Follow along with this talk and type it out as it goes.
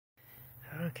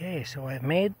Okay, so I've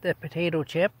made the potato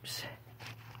chips.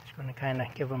 Just going to kind of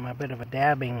give them a bit of a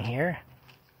dabbing here.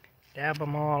 Dab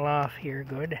them all off here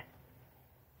good.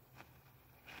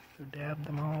 So dab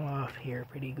them all off here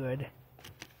pretty good.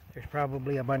 There's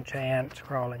probably a bunch of ants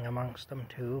crawling amongst them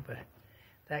too, but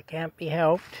that can't be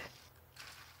helped.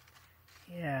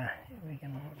 Yeah, we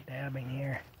can dabbing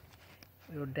here.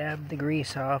 We'll dab the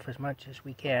grease off as much as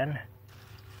we can.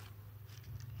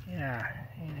 Yeah,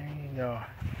 there you go.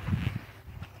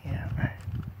 Yeah.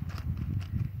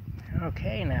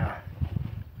 Okay, now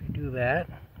we do that.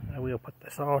 We'll put the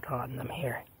salt on them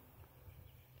here.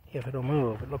 If it'll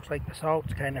move. It looks like the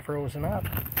salt's kind of frozen up.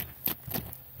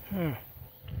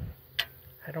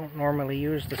 I don't normally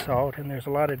use the salt, and there's a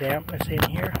lot of dampness in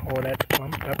here. Oh, that's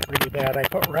clumped up pretty bad. I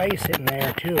put rice in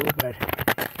there too, but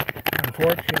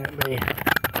unfortunately,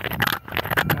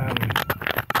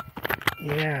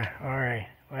 yeah, alright,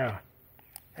 well,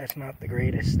 that's not the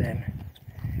greatest then.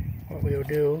 What we'll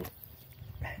do,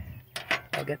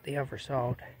 I'll get the other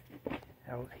salt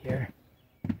out here.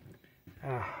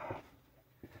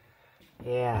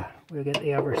 Yeah, we'll get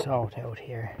the other salt out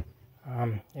here.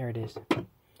 There it is.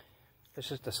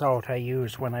 This is the salt I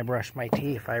use when I brush my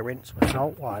teeth. I rinse with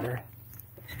salt water.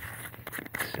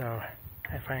 So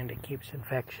I find it keeps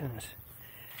infections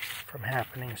from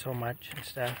happening so much and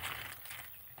stuff.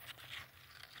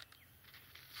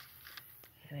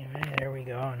 Anyway, there we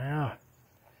go now.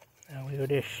 Now we'll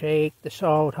just shake the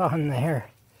salt on there.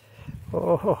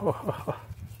 Oh,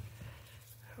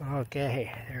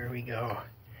 okay, there we go.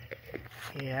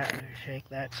 Yeah, we'll shake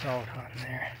that salt on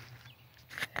there.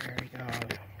 There we go.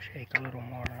 Shake a little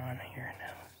more on here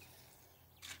now.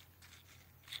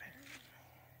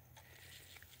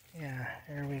 Yeah,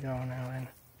 there we go now then.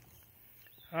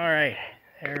 Alright,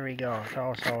 there we go. It's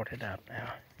all salted up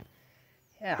now.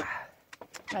 Yeah.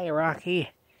 Hi, Rocky.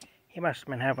 He must have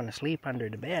been having a sleep under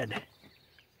the bed.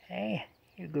 Hey,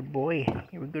 you're a good boy.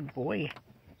 You're a good boy.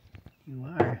 You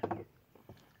are.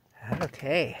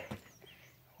 Okay.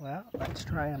 Well, let's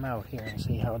try them out here and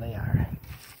see how they are.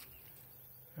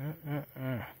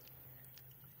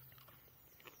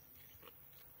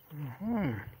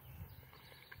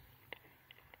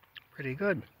 Pretty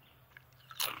good.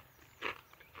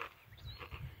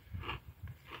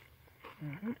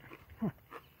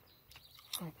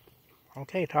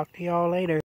 Okay, talk to y'all later.